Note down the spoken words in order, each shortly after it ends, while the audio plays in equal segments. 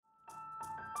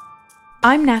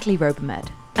I'm Natalie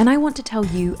Robermed, and I want to tell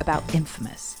you about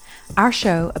Infamous, our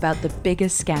show about the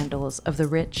biggest scandals of the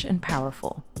rich and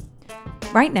powerful.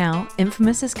 Right now,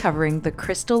 Infamous is covering the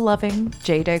crystal-loving,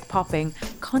 jade-egg-popping,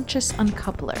 conscious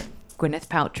uncoupler, Gwyneth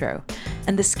Paltrow,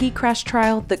 and the ski crash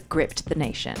trial that gripped the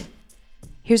nation.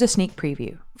 Here's a sneak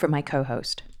preview from my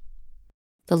co-host.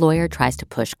 The lawyer tries to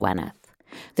push Gwyneth.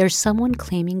 There's someone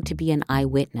claiming to be an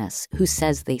eyewitness who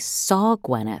says they saw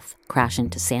Gwyneth crash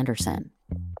into Sanderson.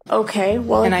 Okay,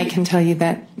 well... And I can tell you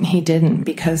that he didn't,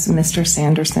 because Mr.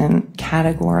 Sanderson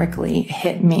categorically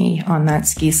hit me on that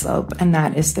ski slope, and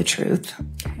that is the truth.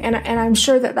 And I'm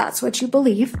sure that that's what you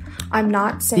believe. I'm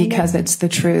not saying because it's the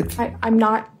truth. I'm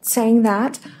not saying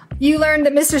that. You learned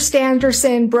that Mr.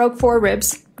 Sanderson broke 4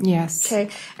 ribs. Yes. Okay,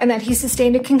 and that he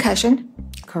sustained a concussion.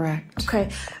 Correct. Okay,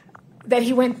 that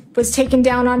he was taken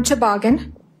down on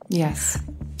toboggan. Yes.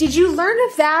 Did you learn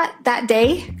of that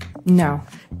day? No.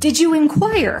 Did you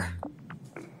inquire?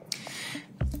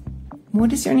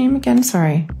 What is your name again?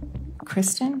 Sorry.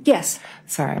 Kristen? Yes.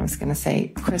 Sorry, I was going to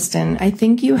say, Kristen, I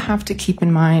think you have to keep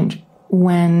in mind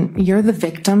when you're the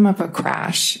victim of a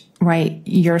crash, right,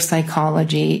 your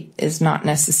psychology is not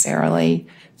necessarily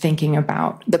thinking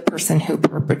about the person who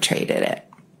perpetrated it.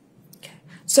 Okay.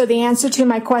 So the answer to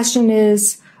my question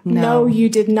is no, you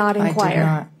did not inquire. I did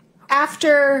not.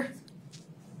 After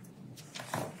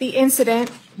the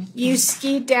incident, you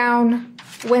skied down,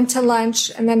 went to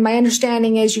lunch, and then my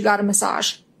understanding is you got a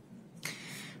massage.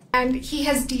 And he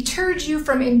has deterred you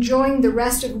from enjoying the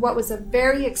rest of what was a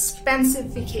very expensive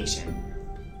vacation.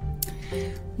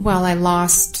 Well, I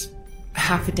lost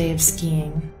half a day of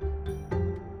skiing.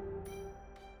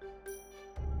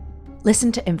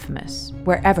 Listen to Infamous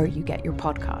wherever you get your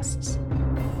podcasts.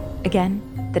 Again,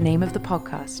 the name of the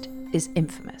podcast is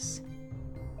Infamous.